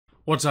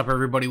What's up,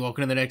 everybody?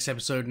 Welcome to the next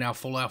episode in our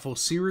Fallout 4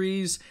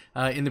 series.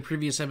 In the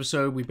previous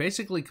episode, we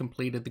basically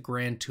completed the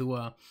grand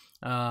tour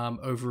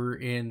over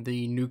in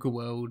the Nuka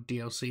World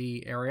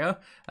DLC area.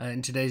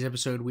 In today's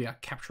episode, we are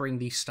capturing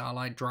the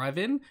Starlight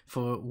Drive-In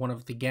for one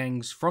of the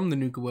gangs from the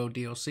Nuka World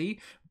DLC,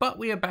 but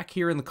we are back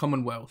here in the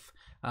Commonwealth.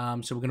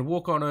 So we're going to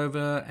walk on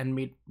over and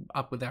meet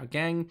up with our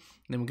gang, and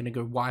then we're going to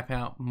go wipe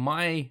out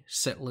my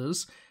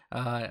settlers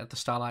at the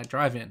Starlight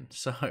Drive-In.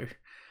 So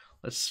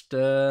let's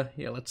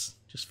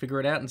just figure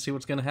it out and see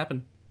what's going to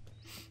happen.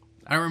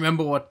 I don't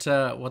remember what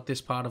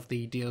this part of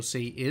the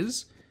DLC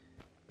is.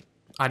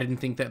 I didn't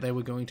think that they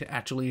were going to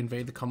actually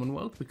invade the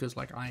Commonwealth because,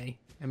 like, I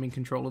am in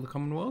control of the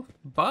Commonwealth.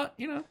 But,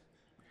 you know,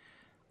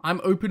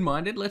 I'm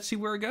open-minded. Let's see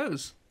where it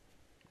goes.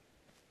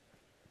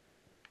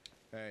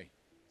 Hey.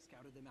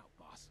 Scouted them out,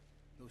 boss.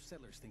 Those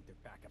settlers think their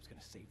backup's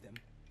gonna save them.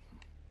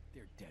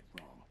 They're dead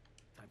wrong.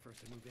 Time for us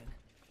to move in.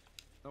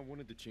 I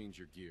wanted to change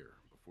your gear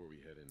before we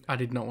head in there. I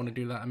did not want to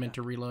do that. I meant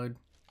to reload.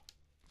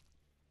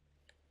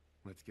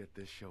 Let's get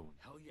this shown.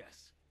 Hell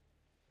yes.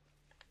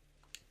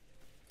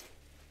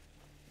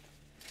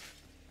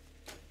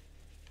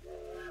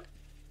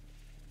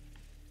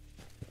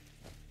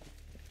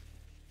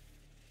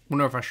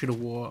 Wonder if I should have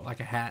wore, like,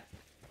 a hat.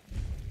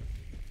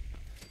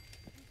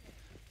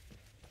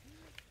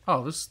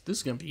 Oh, this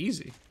is gonna be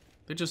easy.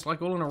 They're just,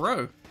 like, all in a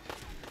row.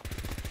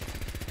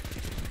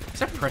 Is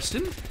that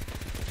Preston?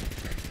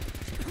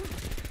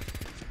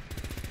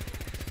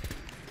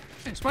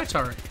 Hey, it's my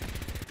turret.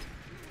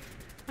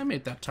 I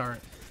made that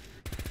turret.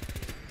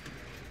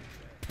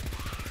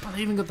 Oh,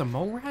 they even got the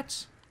mole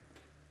rats?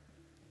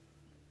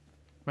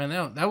 Man,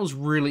 that was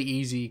really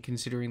easy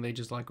considering they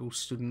just, like, all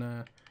stood in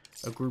a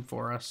group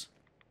for us.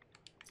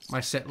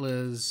 My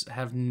settlers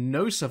have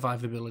no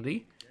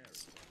survivability,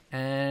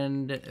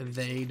 and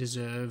they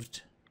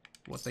deserved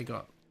what they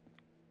got.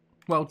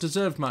 Well,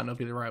 deserved might not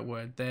be the right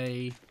word.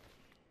 They,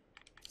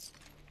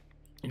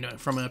 you know,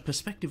 from a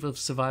perspective of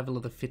survival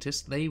of the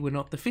fittest, they were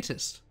not the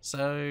fittest.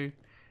 So,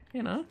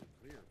 you know,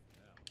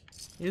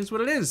 it is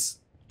what it is.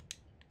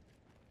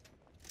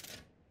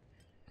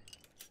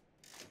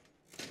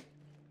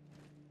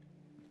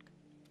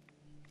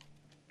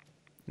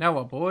 Now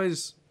what,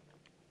 boys?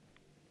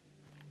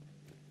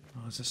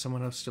 Oh, is there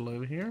someone else still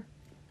over here?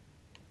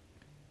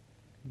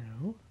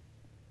 No.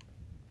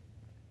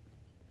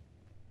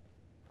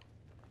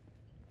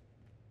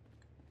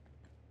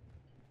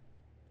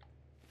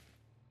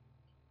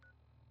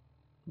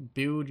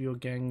 Build your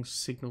gang's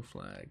signal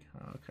flag.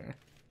 Oh, okay.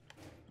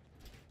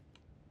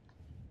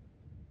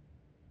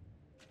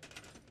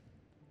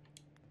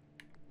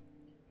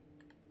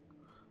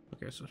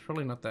 Okay, so it's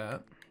probably not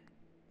that.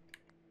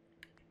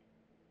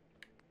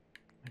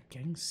 A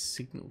gang's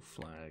signal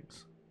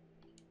flags.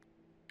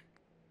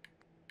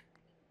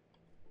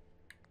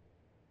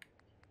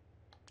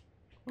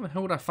 Where the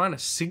hell would I find a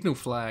signal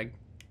flag?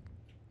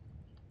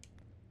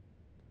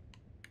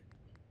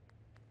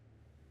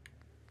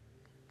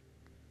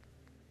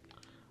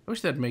 I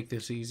wish they'd make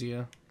this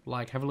easier.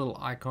 Like, have a little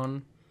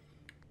icon.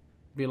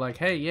 Be like,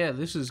 hey, yeah,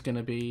 this is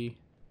gonna be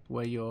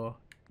where your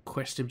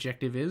quest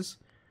objective is.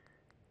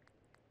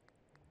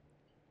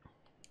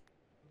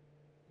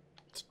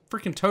 It's a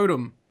freaking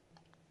totem.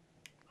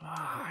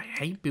 Ah, I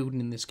hate building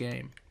in this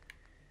game.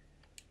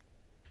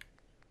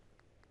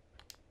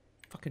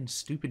 Fucking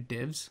stupid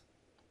devs.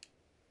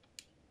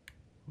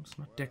 It's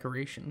not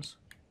decorations.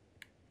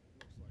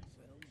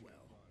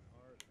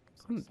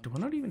 Do I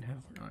not even have...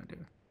 No, I do.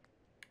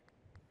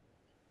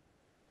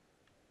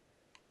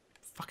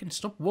 Fucking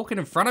stop walking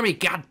in front of me,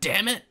 god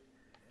damn it!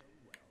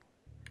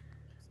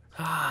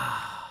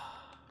 Ah.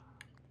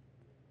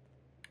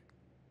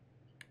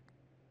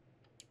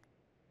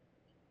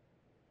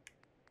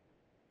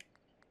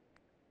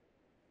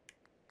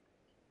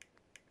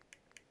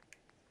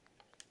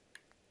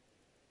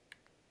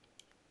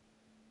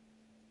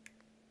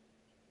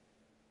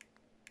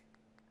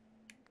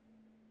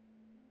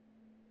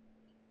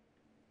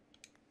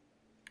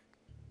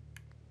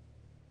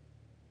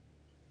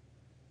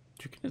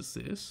 What is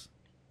this?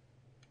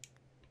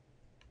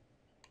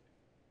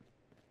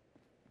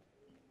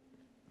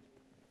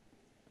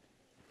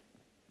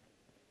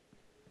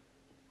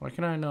 Why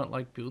can I not,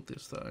 like, build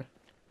this, though?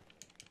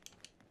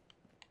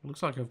 It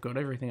looks like I've got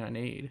everything I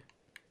need.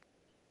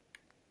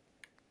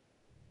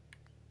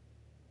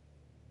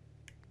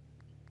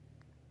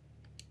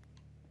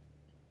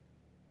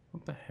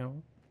 What the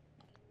hell?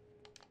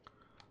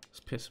 This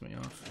pissed me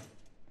off.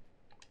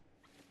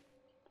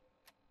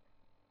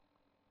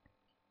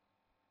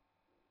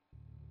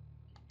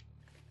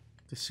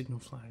 The signal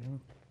flag, huh?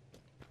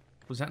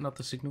 Was that not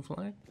the signal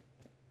flag?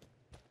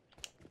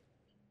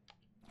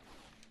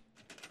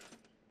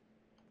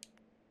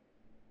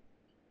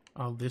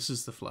 Oh, this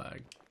is the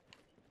flag.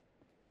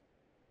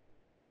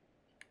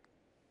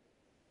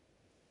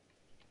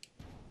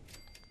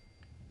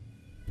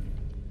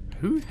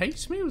 Who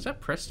hates me? Was that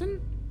Preston?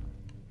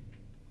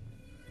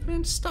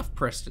 Man, stuff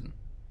Preston.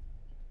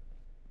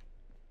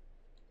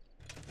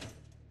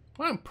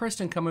 Why don't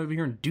Preston come over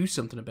here and do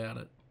something about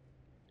it?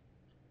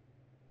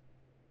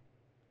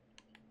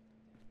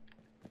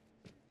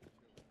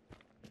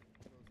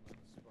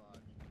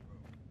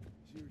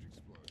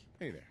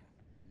 Hey there.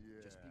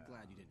 Yeah. Just be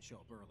glad you didn't show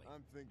up early.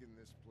 I'm thinking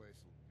this place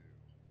will do.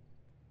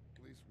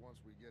 At least once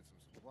we get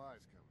some supplies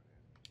coming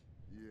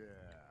in.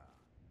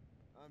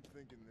 Yeah. I'm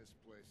thinking this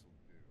place will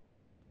do.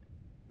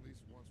 At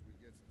least once we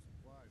get some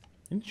supplies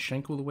coming in. Isn't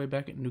Shank all the way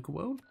back at Nuka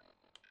World?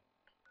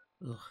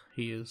 Ugh,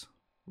 he is.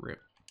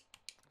 Rip.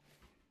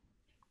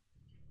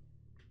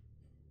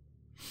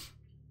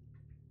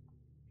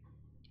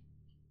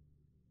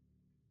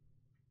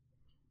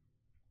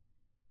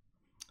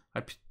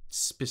 I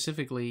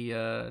specifically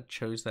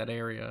chose that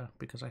area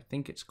because I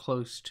think it's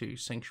close to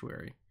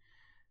Sanctuary.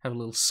 Have a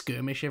little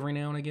skirmish every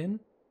now and again.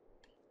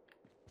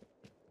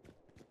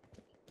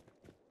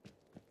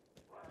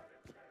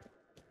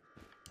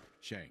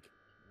 Shank.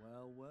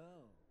 Well,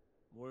 well.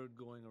 Word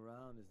going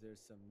around is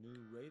there's some new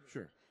raiders.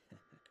 Sure.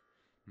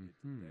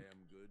 Damn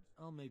good.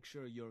 I'll make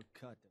sure you're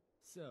cut.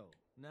 So,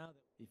 now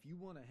that if you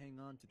want to hang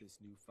on to this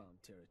newfound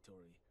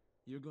territory,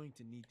 you're going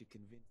to need to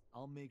convince.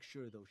 I'll make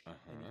sure those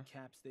any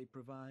caps they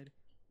provide,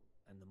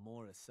 and the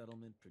more a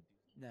settlement produce.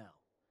 Now,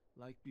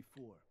 like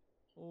before,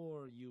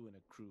 or you and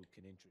a crew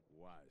can introduce.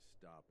 Why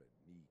stop at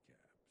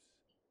kneecaps?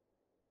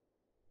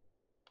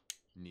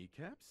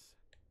 Kneecaps?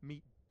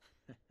 Meet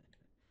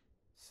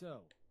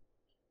So,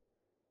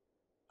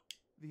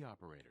 the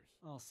operators.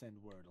 I'll send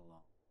word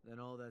along. Then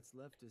all that's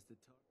left is the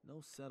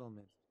no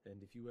settlement.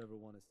 And if you ever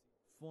want to see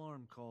a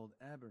farm called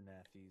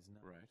Abernathy's,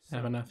 Right.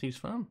 Abernathy's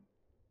Farm.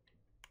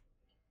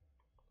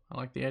 I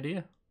like the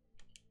idea.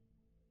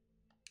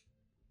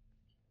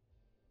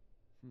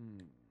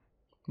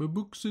 My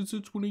book says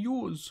it's one of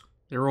yours.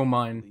 They're all I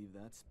mine. believe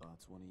that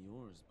spot's one of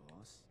yours,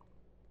 boss.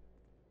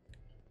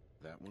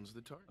 That one's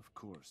the target. Of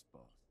course,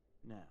 boss.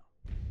 Now,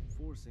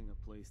 forcing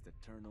a place to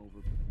turn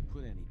over,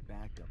 put any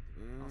backup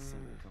there. I'll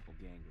send a couple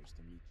gangers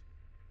to meet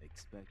you.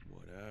 Expect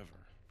Whatever.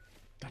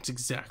 That's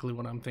exactly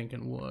what I'm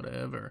thinking.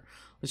 Whatever.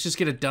 Let's just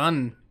get it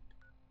done.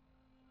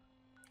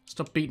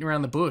 Stop beating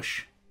around the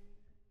bush.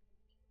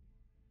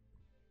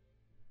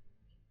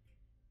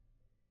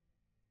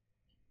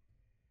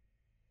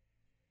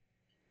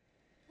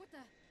 What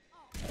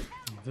the?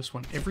 This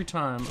one, every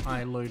time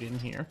I load in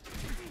here,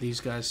 these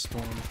guys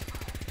spawn.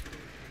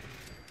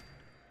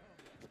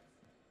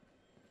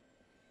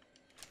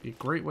 Be a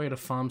great way to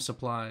farm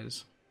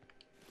supplies.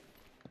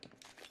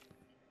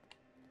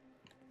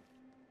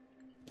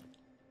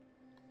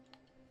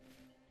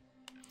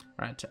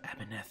 Alright, to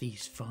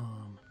Abernathy's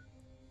Farm.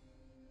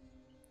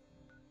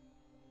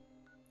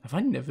 Have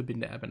I never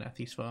been to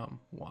Abernathy's Farm?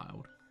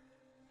 Wild.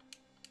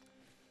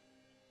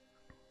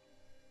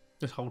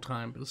 This whole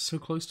time, but it's so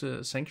close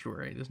to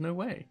Sanctuary. There's no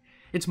way.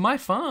 It's my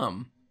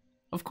farm.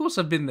 Of course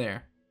I've been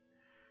there.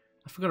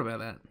 I forgot about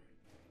that.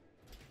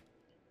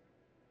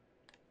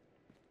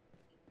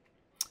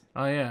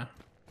 Oh yeah.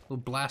 Little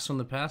blast from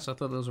the past. I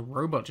thought there was a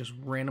robot just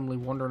randomly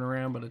wandering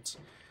around, but it's...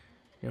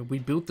 You know, we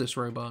built this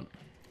robot.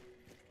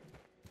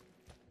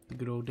 The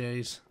good old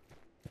days.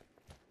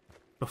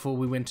 Before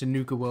we went to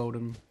Nuka World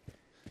and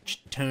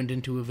turned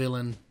into a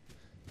villain.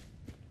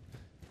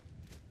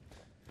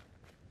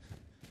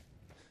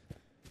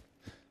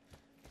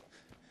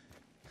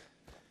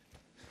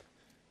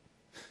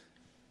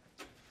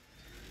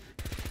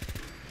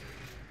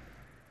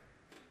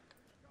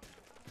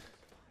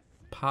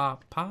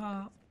 Pop,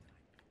 pop.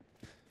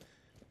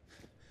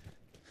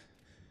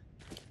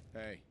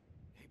 Hey,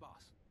 Hey,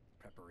 boss.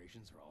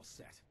 Preparations are all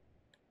set.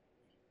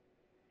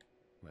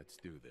 let's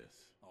do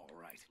this. All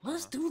right.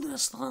 Let's do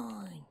this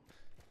thing.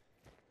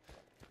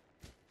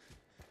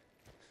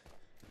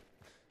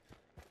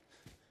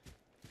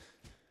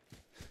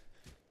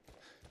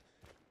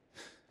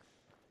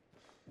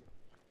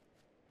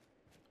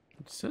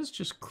 It says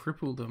just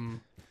cripple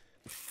them.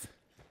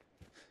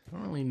 I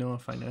don't really know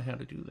if I know how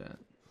to do that.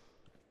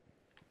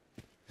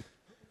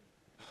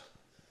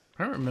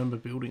 I don't remember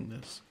building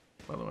this,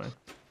 by the way.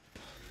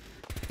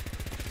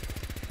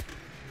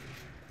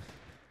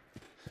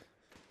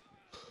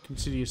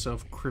 Consider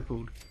yourself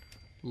crippled,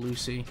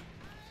 Lucy.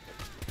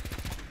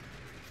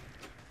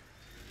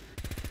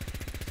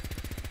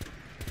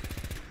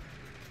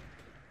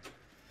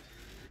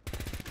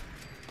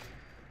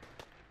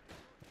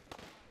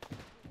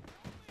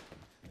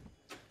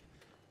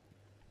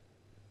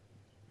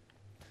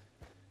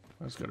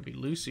 That's gotta be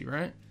Lucy,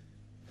 right?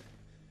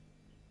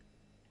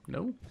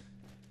 No?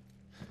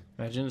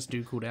 Imagine this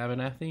dude called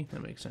Abernathy?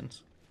 That makes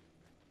sense.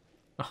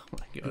 Oh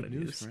my god, Good it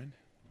news, is. friend.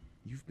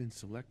 You've been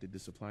selected to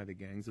supply the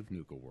gangs of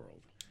Nuka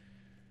World.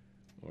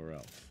 Or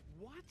else.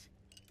 What?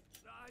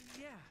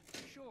 Yeah,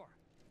 sure.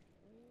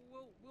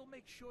 We'll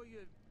make sure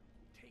you're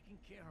taken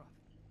care of.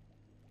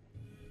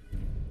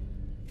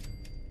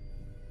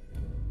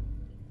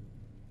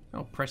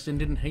 Oh, Preston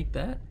didn't hate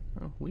that?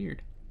 Oh,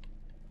 weird.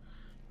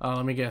 Oh,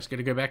 let me guess.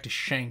 Gotta go back to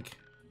Shank.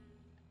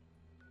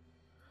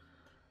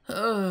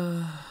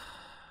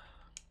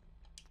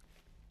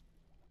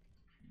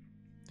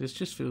 This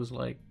just feels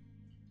like...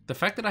 The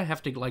fact that I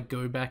have to, like,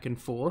 go back and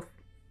forth...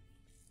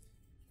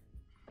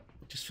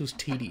 just feels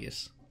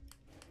tedious.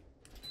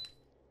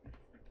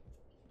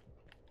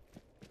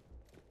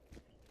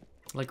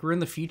 Like, we're in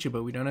the future,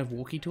 but we don't have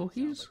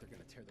walkie-talkies? Sounds like they're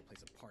gonna tear the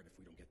place apart if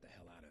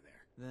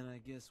Then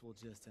I guess we'll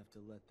just have to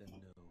let them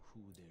know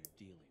who they're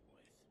dealing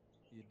with.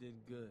 You did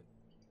good.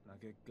 Now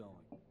get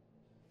going.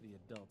 The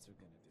adults are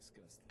gonna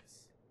discuss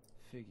this.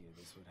 Figure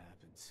this would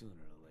happen sooner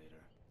or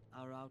later.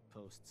 Our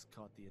outposts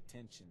caught the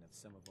attention of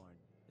some of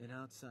an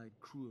outside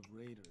crew of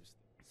raiders.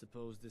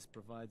 Suppose this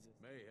provides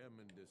Mayhem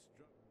and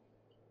destruction.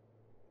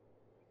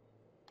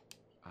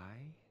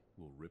 I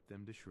will rip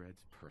them to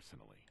shreds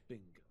personally.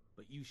 bingo.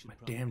 But you should My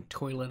probably damn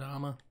toilet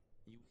armor.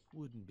 You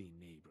wouldn't be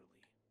neighborly.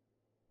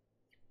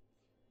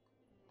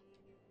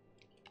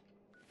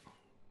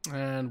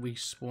 And we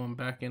spawn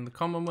back in the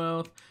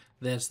Commonwealth.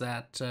 There's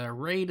that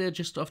raider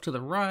just off to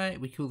the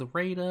right. We kill the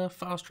raider,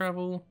 fast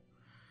travel.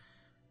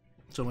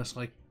 It's almost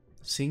like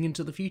seeing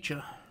into the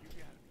future.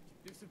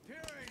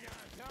 Disappearing,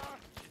 huh?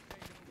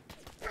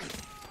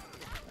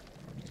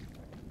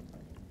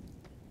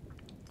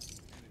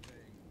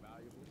 Anything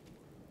valuable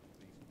or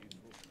at least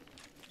useful?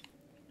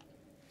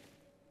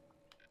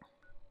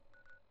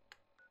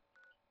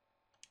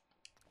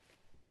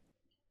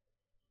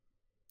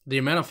 The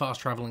amount of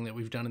fast traveling that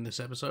we've done in this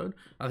episode,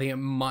 I think it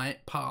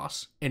might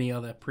pass any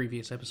other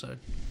previous episode.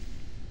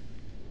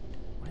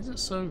 Why is it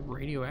so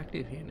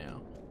radioactive here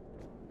now?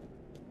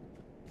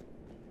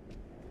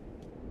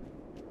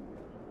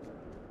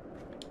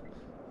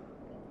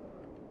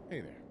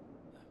 Hey there.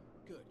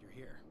 Good, you're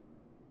here.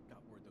 Got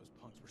word those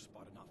punks were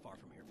spotted not far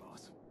from here,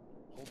 boss.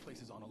 Whole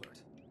place is on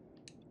alert.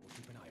 We'll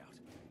keep an eye out.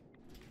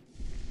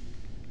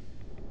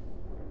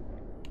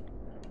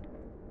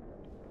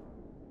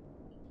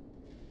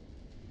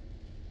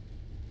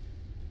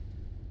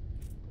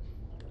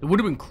 It would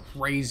have been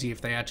crazy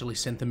if they actually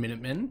sent the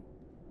Minutemen.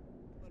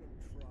 Let 'em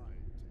try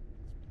and take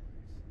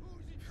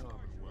this place.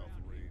 Commonwealth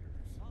Raiders.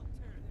 I'll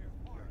tear their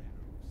heart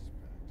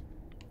Got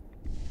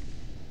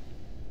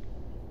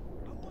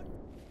out. no respect.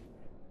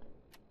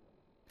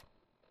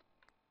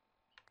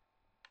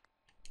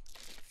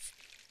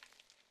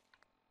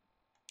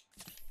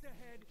 The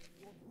head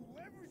of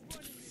whoever's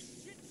running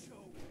this shit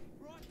show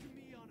brought to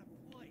me on a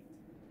plate.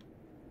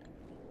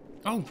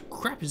 Oh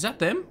crap, is that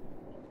them?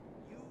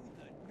 You,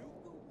 the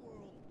Nuka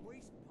World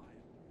waste pile,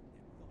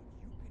 that thought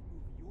you could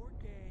move your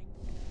gang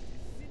to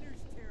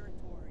Sinner's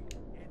territory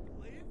and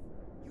live?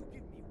 You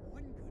give me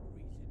one good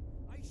reason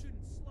I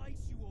shouldn't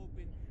slice you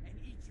open and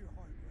eat your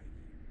heart right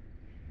here.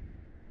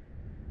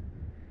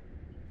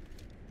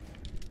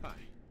 Hi.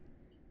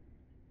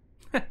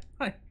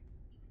 Hi.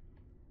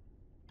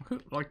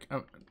 Like,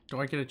 do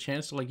I get a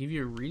chance to like give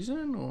you a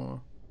reason,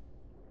 or?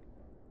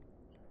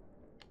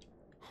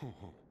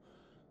 Oh,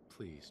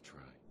 please try.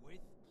 With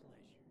pleasure.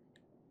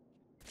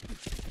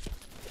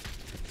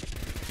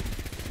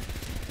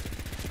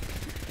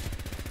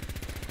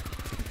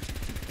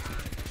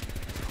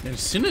 And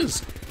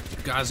Sinners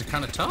guys are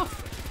kind of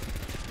tough.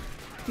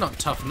 Not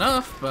tough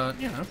enough, but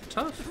you know,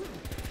 tough.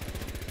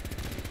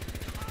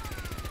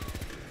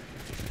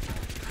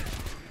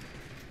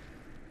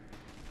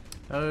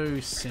 Oh,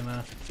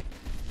 Sinner.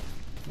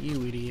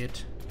 You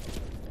idiot.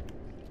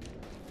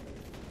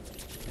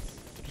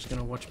 Just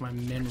gonna watch my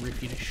men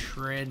rip you to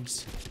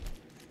shreds.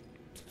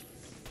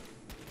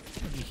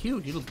 Oh, you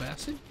healed, you little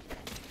bastard.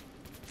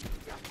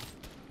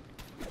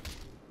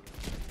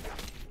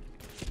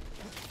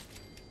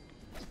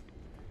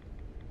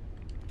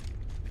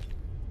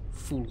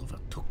 Fool of a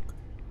took.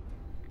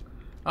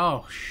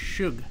 Oh,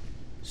 Shug.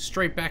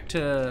 Straight back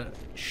to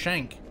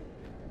Shank.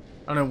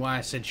 I don't know why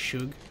I said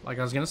Shug. Like,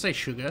 I was gonna say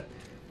sugar.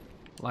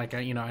 Like,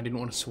 you know, I didn't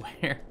want to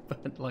swear,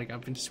 but, like,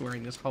 I've been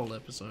swearing this whole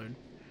episode.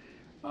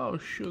 Oh,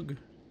 Shug.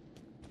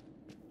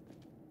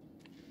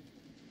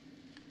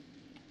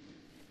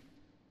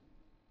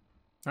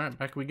 Alright,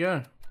 back we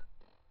go.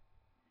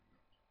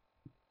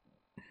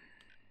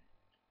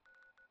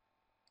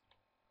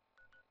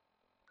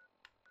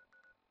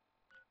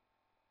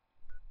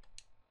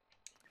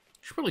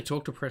 Should probably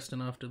talk to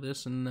Preston after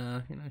this and,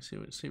 you know, see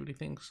what he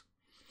thinks.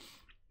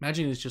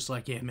 Imagine it's just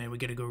like, yeah, man, we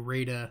gotta go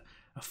raid a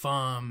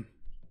farm,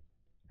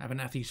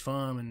 Abernathy's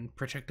farm, and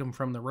protect them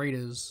from the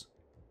raiders.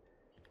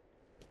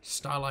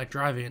 Starlight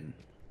Drive-In.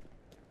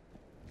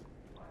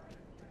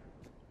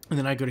 And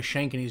then I go to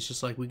Shank and he's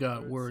just like, we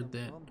got word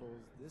that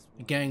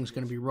the gang's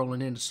gonna be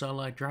rolling into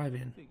Starlight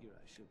Drive-In. Figure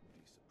I shouldn't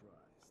be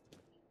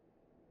surprised.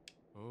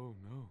 Oh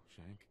no,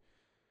 Shank.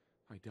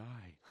 I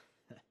died.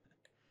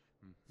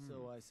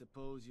 So I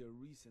suppose your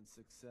recent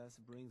success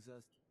brings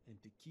us,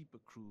 and to keep a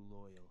crew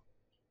loyal,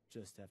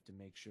 just have to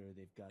make sure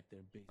they've got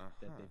their base,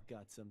 that they've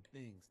got some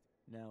things.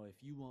 Now,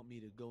 if you want me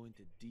to go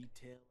into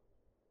detail,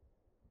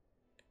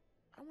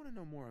 I want to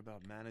know more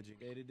about managing.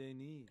 day-to-day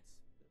needs.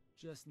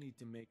 Just need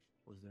to make.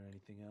 Was there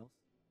anything else?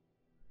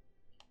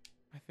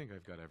 I think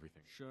I've got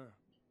everything. Sure.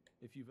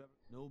 If you've ever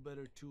no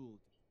better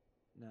tool.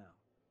 Now,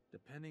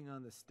 depending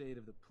on the state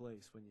of the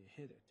place when you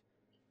hit it,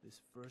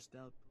 this first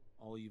output,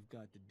 all you've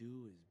got to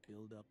do is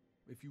build up.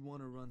 If you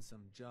want to run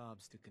some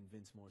jobs to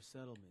convince more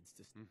settlements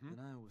to.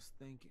 And I was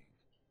thinking,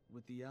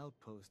 with the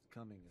outpost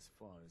coming as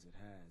far as it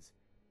has,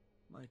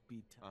 might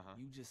be time.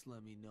 You just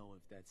let me know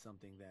if that's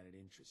something that'd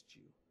interest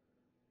you.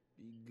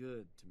 Be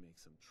good to make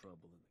some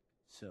trouble in the.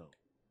 So.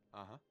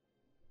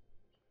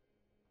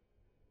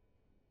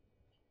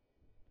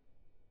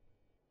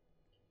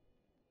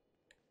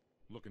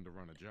 Looking to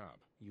run a job.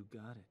 You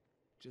got it.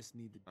 Just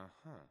need the...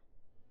 Uh-huh.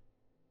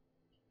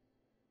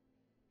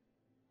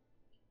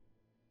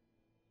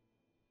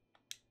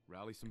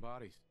 Rally some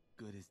bodies.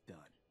 Good is done.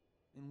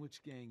 In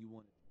which gang you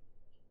want it?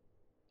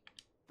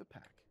 The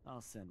pack.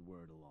 I'll send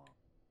word along.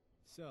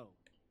 So...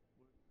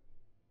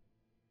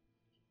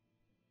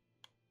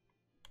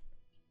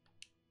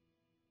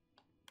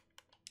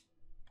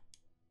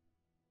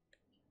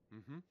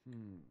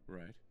 Mm-hmm.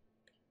 Right.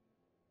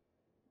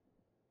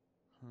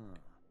 Huh.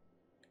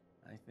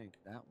 I think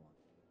that one.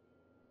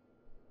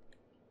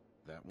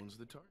 That one's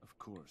the target. Of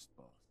course,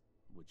 boss.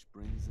 Which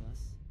brings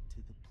us to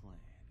the plan.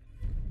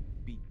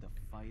 Beat the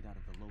fight out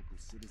of the local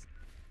citizens.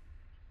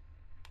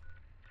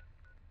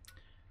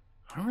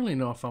 I don't really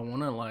know if I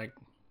want to, like,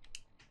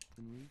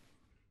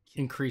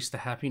 increase the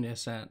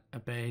happiness at a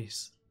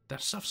base.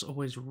 That stuff's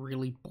always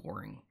really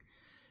boring.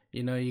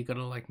 You know, you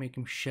gotta, like, make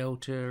him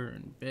shelter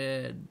and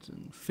beds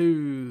and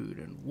food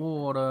and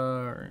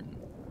water and...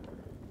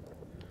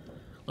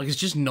 Like, it's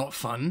just not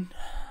fun.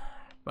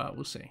 But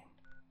we'll see.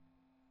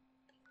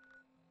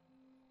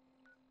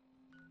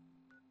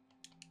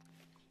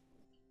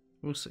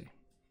 We'll see.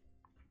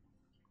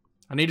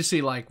 I need to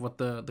see, like, what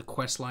the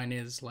quest line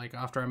is. Like,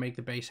 after I make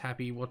the base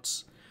happy,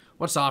 what's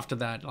after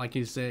that? Like,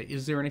 is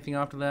there anything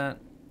after that,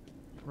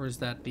 or is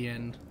that the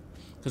end?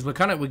 Because we're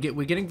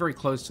getting very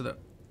close to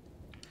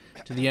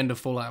the end of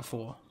Fallout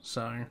 4.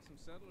 So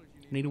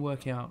need to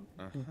work out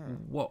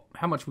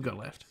how much we got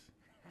left.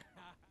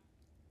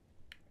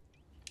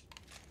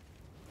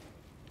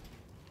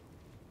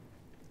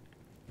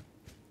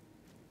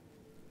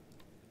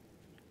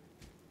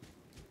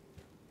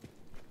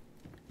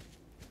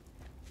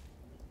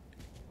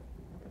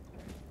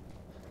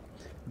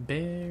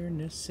 Bare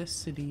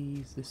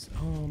necessities. This.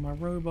 Oh, my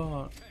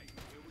robot.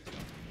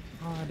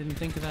 Oh, I didn't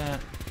think of that.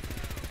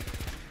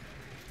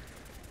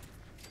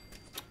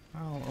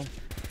 Oh, well.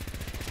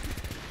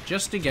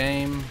 Just a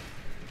game.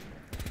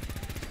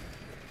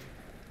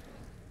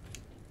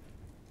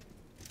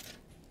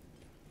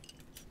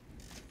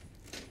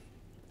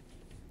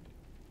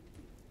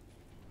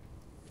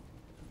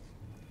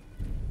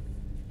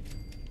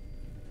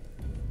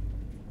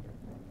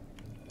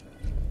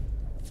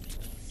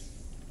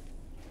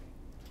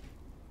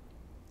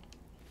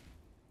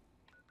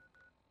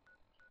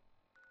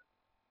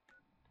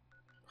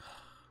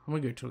 I'm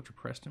gonna go talk to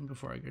Preston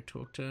before I go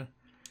talk to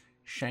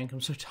Shank.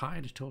 I'm so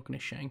tired of talking to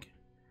Shank.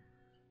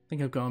 I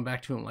think I've gone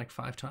back to him like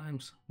 5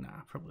 times.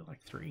 Nah, probably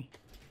like 3.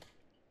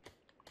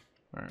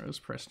 Alright, it was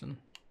Preston.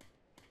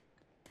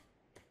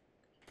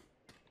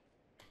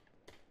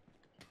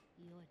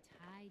 You're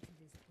tied to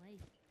this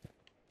place.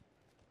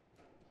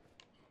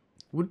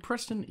 Would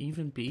Preston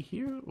even be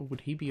here, or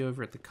would he be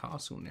over at the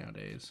castle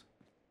nowadays?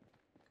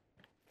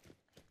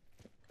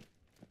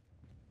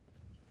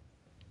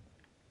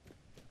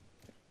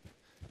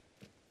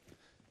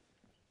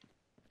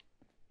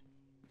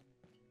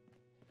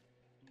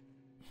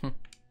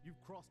 You've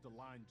crossed the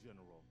line,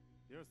 General.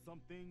 There are some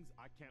things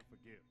I can't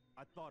forgive.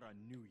 I thought I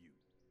knew you,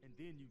 and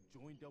then you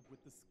joined up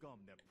with the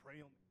scum that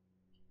prey on...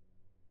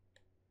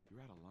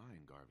 You're out of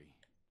line, Garvey.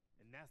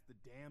 And that's the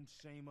damn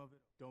shame of it.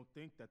 Don't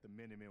think that the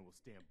Minutemen will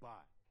stand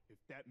by, if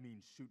that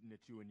means shooting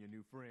at you and your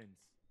new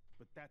friends.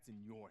 But that's in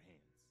your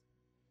hands.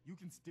 You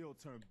can still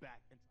turn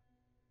back and...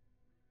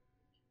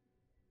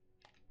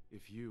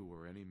 If you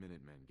or any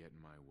Minutemen get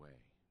in my way,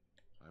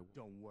 I will...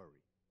 Don't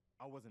worry.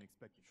 I wasn't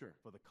expecting... Sure.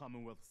 For the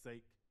Commonwealth's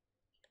sake,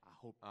 I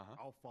hope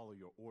I'll follow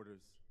your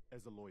orders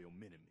as a loyal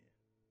Minuteman.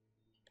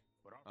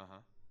 But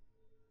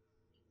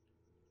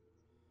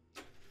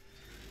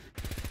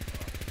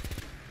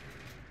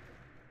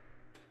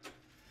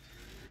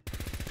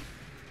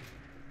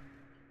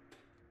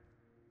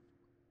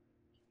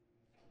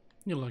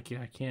You're lucky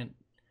I can't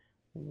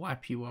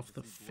wipe you off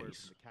the Received word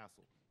face. from the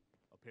castle.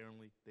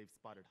 Apparently, they've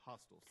spotted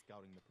hostiles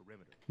scouting the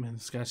perimeter. Man,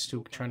 this guy's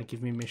still trying to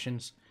give me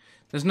missions.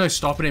 There's no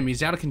stopping him.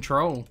 He's out of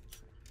control.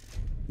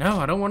 No,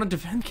 I don't want to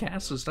defend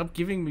castles. Stop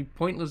giving me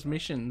pointless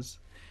missions.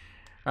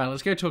 Alright,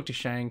 let's go talk to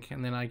Shank,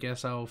 and then I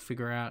guess I'll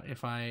figure out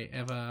if I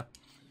ever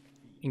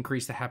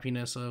increase the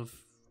happiness of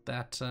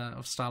that,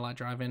 of Starlight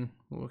Drive-In.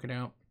 We'll work it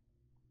out.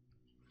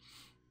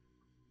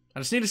 I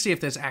just need to see if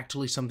there's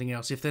actually something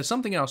else. If there's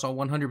something else, I'll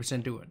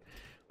 100% do it.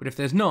 But if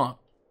there's not,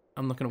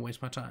 I'm not going to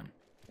waste my time.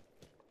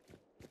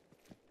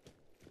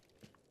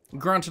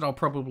 Granted, I'll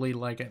probably,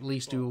 like, at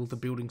least do all the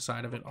building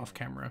side of it off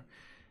camera.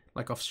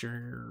 Like, off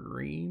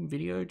stream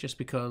video, just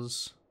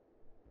because...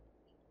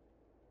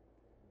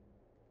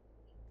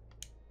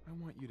 I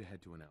want you to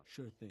head to an out.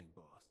 Sure thing,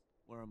 boss.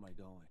 Where am I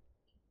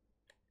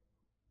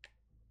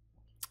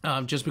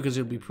going? Just because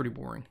it'll be pretty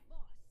boring. Boss,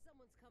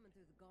 someone's coming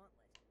through the gauntlet.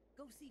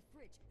 Go see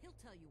Fritch. He'll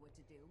tell you what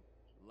to do.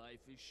 Life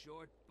is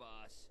short,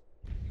 boss.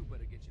 You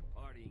better get your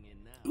partying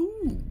in now.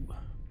 Ooh.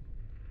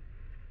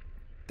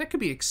 That could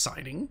be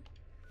exciting.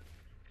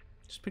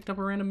 Just picked up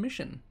a random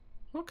mission.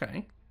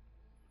 Okay.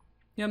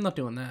 Yeah, I'm not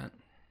doing that.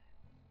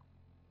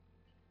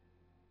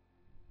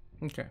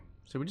 Okay.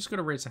 So we just got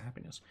to raise the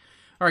happiness.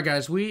 Alright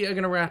guys, we are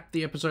going to wrap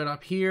the episode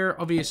up here.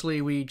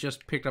 Obviously, we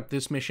just picked up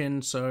this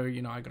mission, so,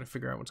 you know, I got to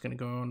figure out what's going to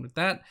go on with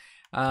that.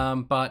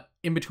 But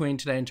in between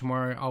today and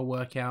tomorrow, I'll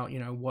work out, you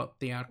know, what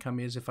the outcome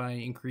is if I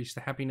increase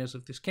the happiness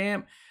of this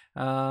camp.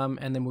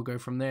 And then we'll go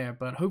from there.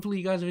 But hopefully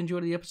you guys have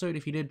enjoyed the episode.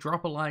 If you did,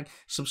 drop a like,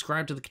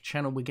 subscribe to the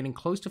channel. We're getting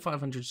close to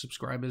 500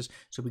 subscribers,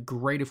 so it'd be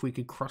great if we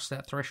could cross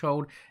that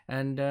threshold.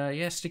 And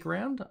yeah, stick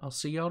around. I'll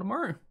see y'all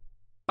tomorrow.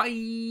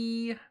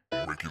 Bye!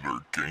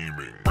 Regular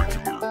gaming,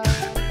 regular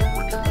gaming,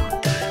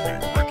 regular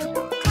gaming, regular